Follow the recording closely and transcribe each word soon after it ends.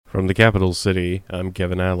From the capital city, I'm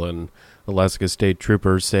Kevin Allen. Alaska State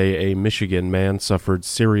Troopers say a Michigan man suffered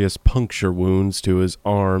serious puncture wounds to his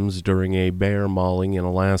arms during a bear mauling in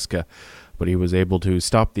Alaska, but he was able to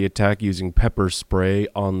stop the attack using pepper spray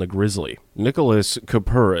on the grizzly. Nicholas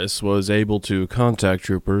Kapuris was able to contact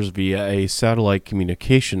troopers via a satellite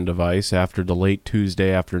communication device after the late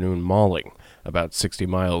Tuesday afternoon mauling, about 60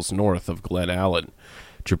 miles north of Glen Allen.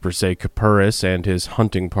 Troopers say Kapuris and his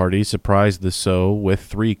hunting party surprised the Sioux with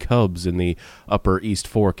 3 cubs in the upper East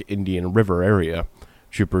Fork Indian River area.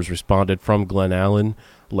 Troopers responded from Glen Allen,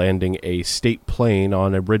 landing a state plane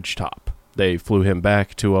on a ridgetop. They flew him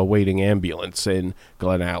back to a waiting ambulance in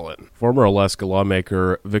Glen Allen. Former Alaska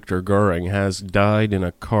lawmaker Victor Kohring has died in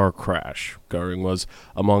a car crash. Kohring was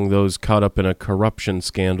among those caught up in a corruption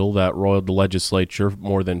scandal that roiled the legislature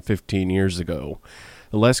more than 15 years ago.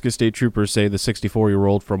 Alaska State Troopers say the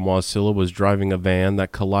 64-year-old from Wasilla was driving a van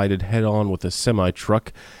that collided head-on with a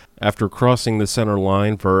semi-truck after crossing the center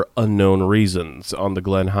line for unknown reasons on the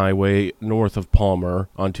Glen Highway north of Palmer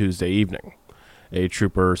on Tuesday evening. A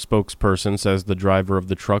trooper spokesperson says the driver of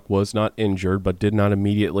the truck was not injured but did not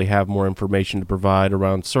immediately have more information to provide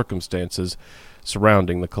around circumstances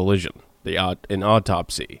surrounding the collision. An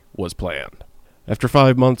autopsy was planned. After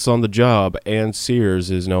 5 months on the job, Ann Sears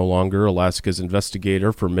is no longer Alaska's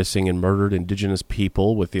investigator for missing and murdered Indigenous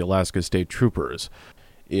people with the Alaska State Troopers.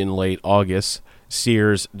 In late August,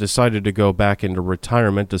 Sears decided to go back into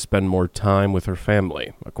retirement to spend more time with her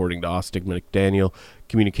family, according to Austin McDaniel,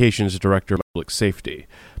 Communications Director of Public Safety.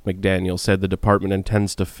 McDaniel said the department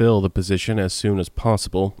intends to fill the position as soon as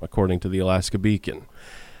possible, according to the Alaska Beacon.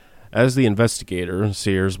 As the investigator,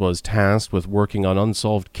 Sears was tasked with working on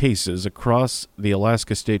unsolved cases across the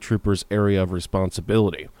Alaska State Troopers' area of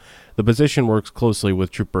responsibility. The position works closely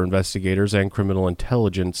with trooper investigators and criminal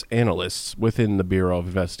intelligence analysts within the Bureau of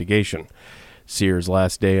Investigation. Sears'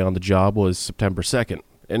 last day on the job was September 2nd.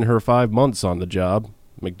 In her 5 months on the job,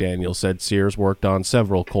 McDaniel said Sears worked on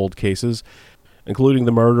several cold cases, including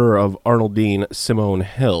the murder of Arnoldine Simone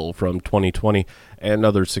Hill from 2020 and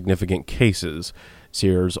other significant cases.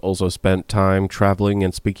 Sears also spent time traveling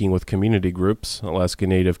and speaking with community groups, Alaska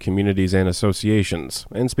Native communities and associations,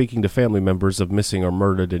 and speaking to family members of missing or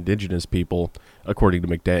murdered Indigenous people, according to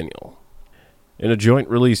McDaniel. In a joint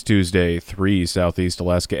release Tuesday, 3 Southeast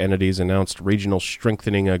Alaska entities announced regional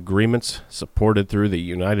strengthening agreements supported through the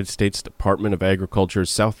United States Department of Agriculture's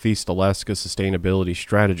Southeast Alaska Sustainability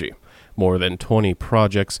Strategy. More than 20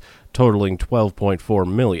 projects totaling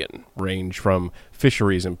 $12.4 million range from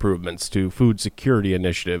fisheries improvements to food security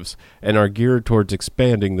initiatives and are geared towards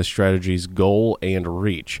expanding the strategy's goal and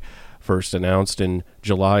reach. First announced in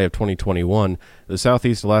July of 2021, the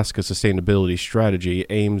Southeast Alaska Sustainability Strategy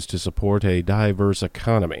aims to support a diverse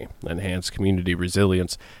economy, enhance community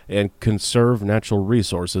resilience, and conserve natural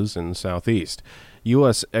resources in the Southeast.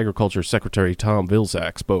 U.S. Agriculture Secretary Tom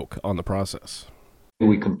Vilsack spoke on the process.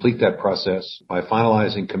 We complete that process by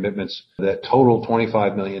finalizing commitments that total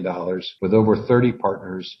 $25 million with over 30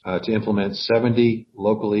 partners to implement 70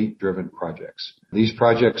 locally driven projects. These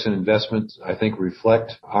projects and investments, I think,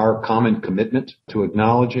 reflect our common commitment to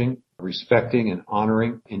acknowledging, respecting, and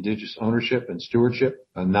honoring Indigenous ownership and stewardship,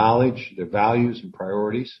 knowledge, their values and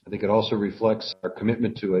priorities. I think it also reflects our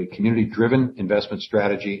commitment to a community-driven investment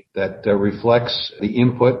strategy that reflects the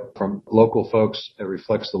input from local folks, that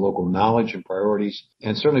reflects the local knowledge and priorities,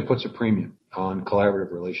 and certainly puts a premium on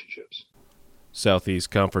collaborative relationships. Southeast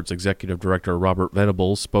Conference Executive Director Robert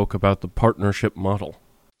Venables spoke about the partnership model.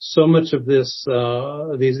 So much of this,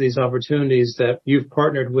 these opportunities that you've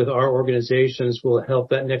partnered with our organizations will help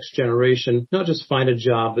that next generation not just find a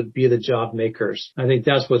job, but be the job makers. I think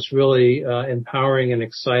that's what's really empowering and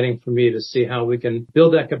exciting for me to see how we can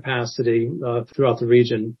build that capacity throughout the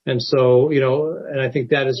region. And so, and I think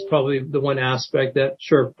that is probably the one aspect that,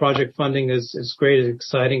 sure, project funding is great, it's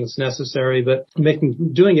exciting, it's necessary, but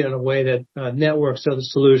doing it in a way that networks other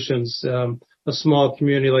solutions. A small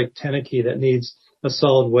community like Teneke that needs a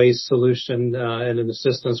solid waste solution and an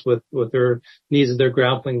assistance with their needs that they're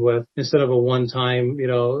grappling with, instead of a one-time,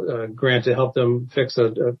 grant to help them fix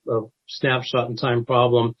a snapshot in time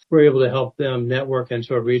problem. We're able to help them network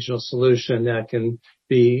into a regional solution that can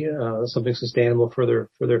be something sustainable for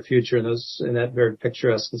their future in that very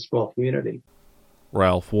picturesque and small community.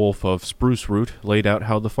 Ralph Wolf of Spruce Root laid out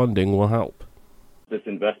how the funding will help. this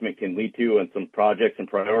investment can lead to, and some projects and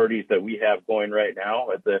priorities that we have going right now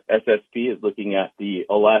at the SSP is looking at the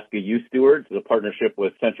Alaska Youth Stewards, the partnership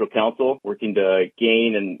with Central Council, working to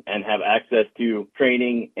gain and have access to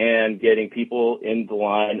training and getting people in the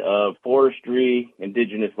line of forestry,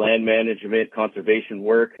 Indigenous land management, conservation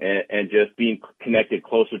work, and just being connected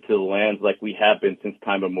closer to the lands like we have been since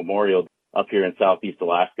time immemorial up here in Southeast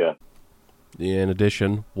Alaska. In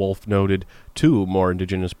addition, Wolf noted 2 more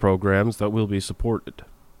Indigenous programs that will be supported.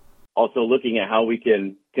 Also looking at how we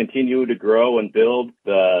can continue to grow and build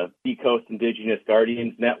the Seacoast Indigenous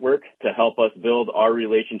Guardians Network to help us build our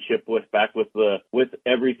relationship with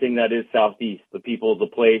everything that is Southeast, the people, the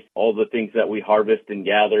place, all the things that we harvest and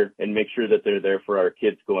gather, and make sure that they're there for our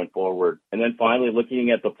kids going forward. And then finally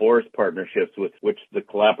looking at the forest partnerships with which the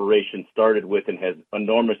collaboration started with and has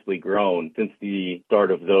enormously grown since the start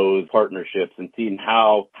of those partnerships, and seeing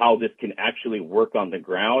how this can actually work on the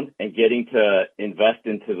ground and getting to invest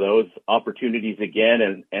into those opportunities again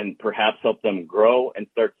and perhaps help them grow and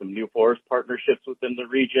start some new forest partnerships within the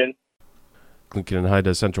region. Lincoln and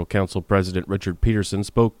Haida Central Council President Richard Peterson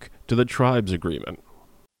spoke to the tribes agreement.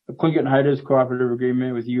 The Tlingit-Haida's cooperative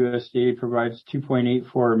agreement with USDA provides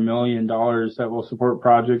 $2.84 million that will support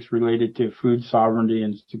projects related to food sovereignty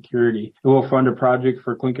and security. It will fund a project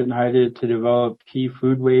for Tlingit-Haida to develop key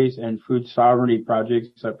foodways and food sovereignty projects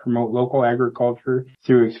that promote local agriculture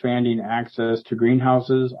through expanding access to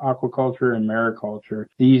greenhouses, aquaculture, and mariculture.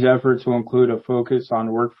 These efforts will include a focus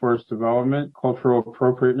on workforce development, cultural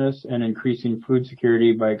appropriateness, and increasing food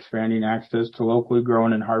security by expanding access to locally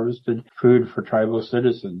grown and harvested food for tribal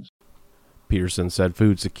citizens. Peterson said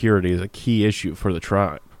food security is a key issue for the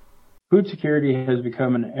tribe. Food security has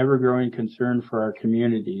become an ever-growing concern for our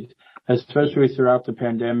communities, especially throughout the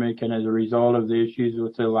pandemic and as a result of the issues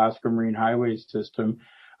with the Alaska Marine Highway system.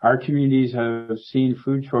 Our communities have seen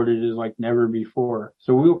food shortages like never before.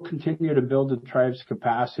 So we will continue to build the tribe's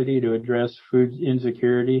capacity to address food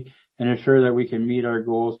insecurity and ensure that we can meet our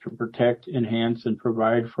goals to protect, enhance, and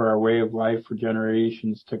provide for our way of life for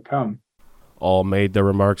generations to come. All made their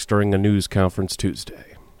remarks during a news conference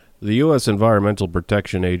Tuesday. The U.S. Environmental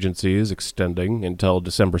Protection Agency is extending until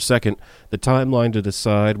December 2nd the timeline to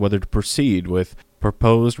decide whether to proceed with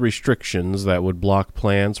proposed restrictions that would block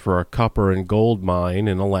plans for a copper and gold mine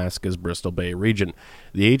in Alaska's Bristol Bay region.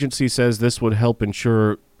 The agency says this would help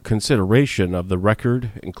ensure consideration of the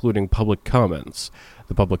record, including public comments.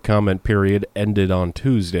 The public comment period ended on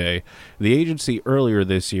Tuesday. The agency earlier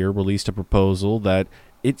this year released a proposal that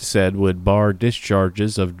it said would bar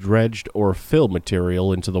discharges of dredged or fill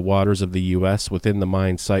material into the waters of the U.S. within the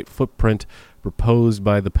mine site footprint proposed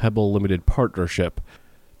by the Pebble Limited Partnership,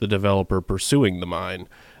 the developer pursuing the mine.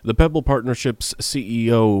 The Pebble Partnership's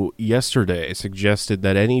CEO yesterday suggested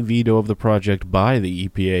that any veto of the project by the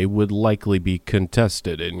EPA would likely be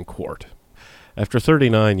contested in court. After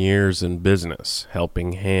 39 years in business,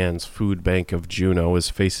 Helping Hands Food Bank of Juneau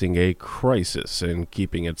is facing a crisis in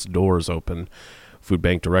keeping its doors open. Food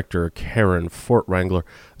Bank Director Karen Fortwrangler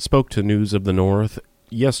spoke to News of the North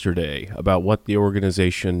yesterday about what the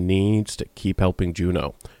organization needs to keep helping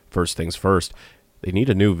Juneau. First things first, they need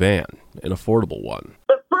a new van, an affordable one.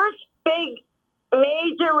 The first big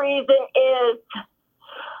major reason is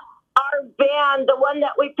our van, the one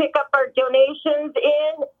that we pick up our donations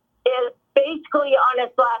in, is basically on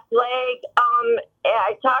its last leg.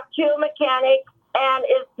 I talked to a mechanic, and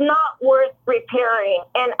it's not worth repairing.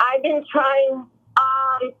 And I've been trying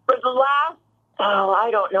for the last,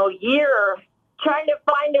 year, trying to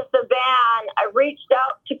find us a van. I reached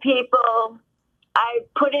out to people. I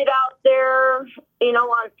put it out there,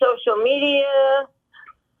 on social media,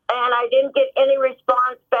 and I didn't get any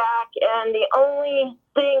response back. And the only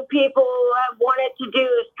thing people have wanted to do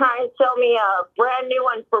is try and sell me a brand new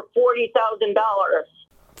one for $40,000.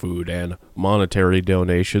 Food and monetary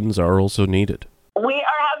donations are also needed. We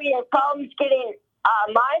are having problems getting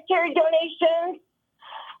monetary donations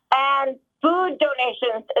and food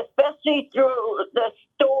donations, especially through the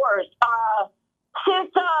stores.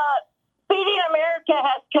 Since Feeding America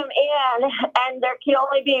has come in, and there can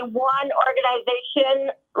only be one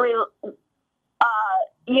organization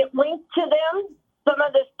linked to them, some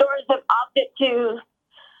of the stores have opted to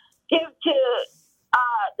give to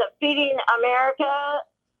the Feeding America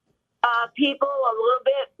people a little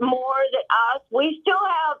bit more than us. We still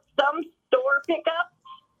have some store pickups.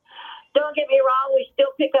 Don't get me wrong, we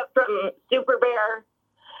still pick up from Super Bear.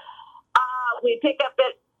 We pick up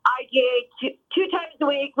at IGA two times a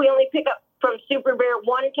week. We only pick up from Super Bear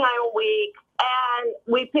one time a week. And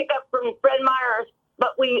we pick up from Fred Meyer's, but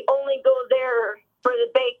we only go there for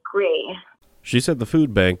the bakery. She said the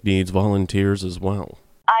food bank needs volunteers as well.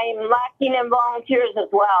 I'm lacking in volunteers as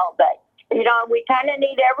well, but, we kind of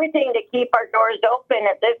need everything to keep our doors open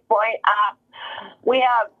at this point. We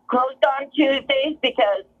have closed on Tuesdays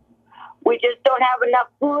because we just don't have enough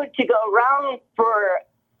food to go around for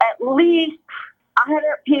at least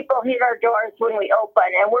 100 people hit our doors when we open,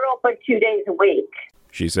 and we're open 2 days a week.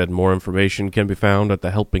 She said more information can be found at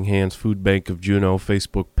the Helping Hands Food Bank of Juneau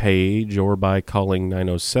Facebook page or by calling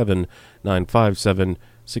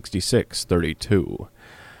 907-957-6632.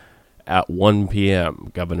 At 1 p.m.,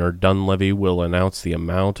 Governor Dunleavy will announce the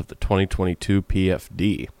amount of the 2022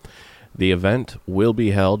 PFD. The event will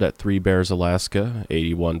be held at Three Bears, Alaska,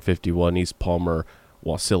 8151 East Palmer,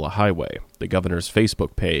 Wasilla Highway. The governor's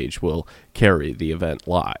Facebook page will carry the event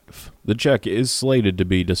live. The check is slated to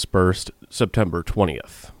be dispersed September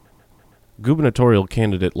 20th. Gubernatorial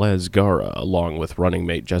candidate Les Gara, along with running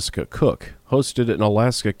mate Jessica Cook, hosted an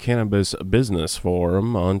Alaska Cannabis business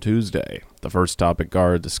forum on Tuesday. The first topic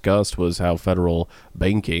Gara discussed was how federal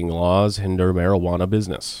banking laws hinder marijuana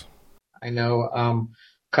business. I know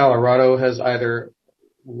Colorado has either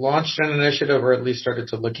launched an initiative or at least started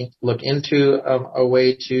to look into a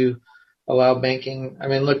way to allow banking. I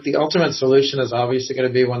mean, look, the ultimate solution is obviously going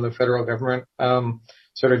to be when the federal government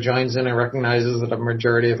sort of joins in and recognizes that a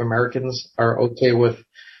majority of Americans are okay with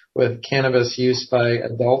cannabis use by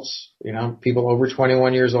adults, people over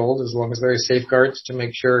 21 years old, as long as there are safeguards to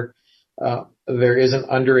make sure there isn't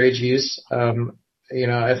underage use.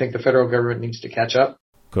 I think the federal government needs to catch up.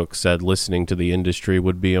 Cook said listening to the industry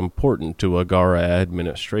would be important to a Gara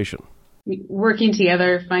administration. Working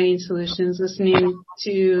together, finding solutions, listening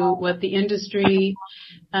to what the industry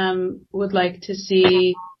would like to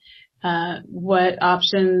see, what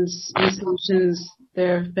options and solutions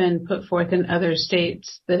there have been put forth in other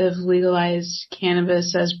states that have legalized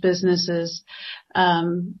cannabis as businesses,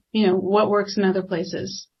 what works in other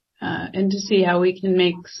places, and to see how we can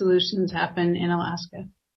make solutions happen in Alaska.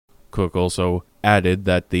 Cook also added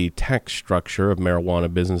that the tax structure of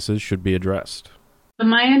marijuana businesses should be addressed.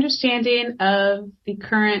 My understanding of the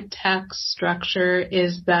current tax structure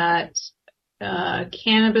is that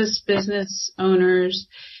cannabis business owners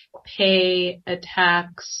pay a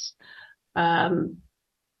tax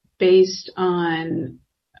based on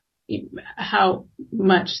how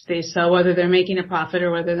much they sell, whether they're making a profit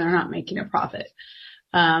or whether they're not making a profit,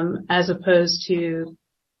 as opposed to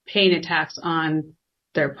paying a tax on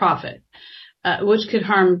their profit, which could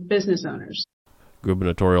harm business owners.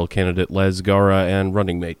 Gubernatorial candidate Les Gara and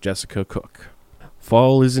running mate Jessica Cook.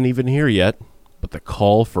 Fall isn't even here yet, but the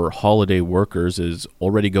call for holiday workers is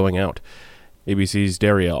already going out. ABC's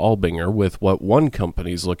Daria Albinger with what one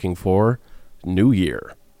company's looking for, New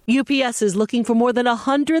Year. UPS is looking for more than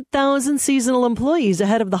 100,000 seasonal employees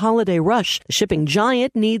ahead of the holiday rush. The shipping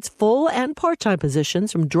giant needs full and part-time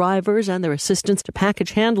positions, from drivers and their assistants to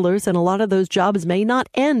package handlers, and a lot of those jobs may not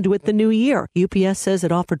end with the new year. UPS says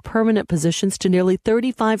it offered permanent positions to nearly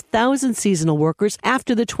 35,000 seasonal workers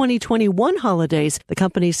after the 2021 holidays. The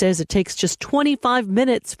company says it takes just 25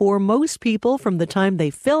 minutes for most people from the time they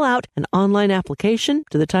fill out an online application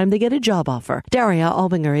to the time they get a job offer. Daria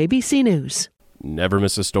Albinger, ABC News. Never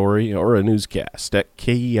miss a story or a newscast at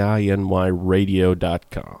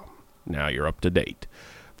KEINYradio.com. Now you're up to date.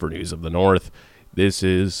 For News of the North, this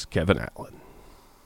is Kevin Allen.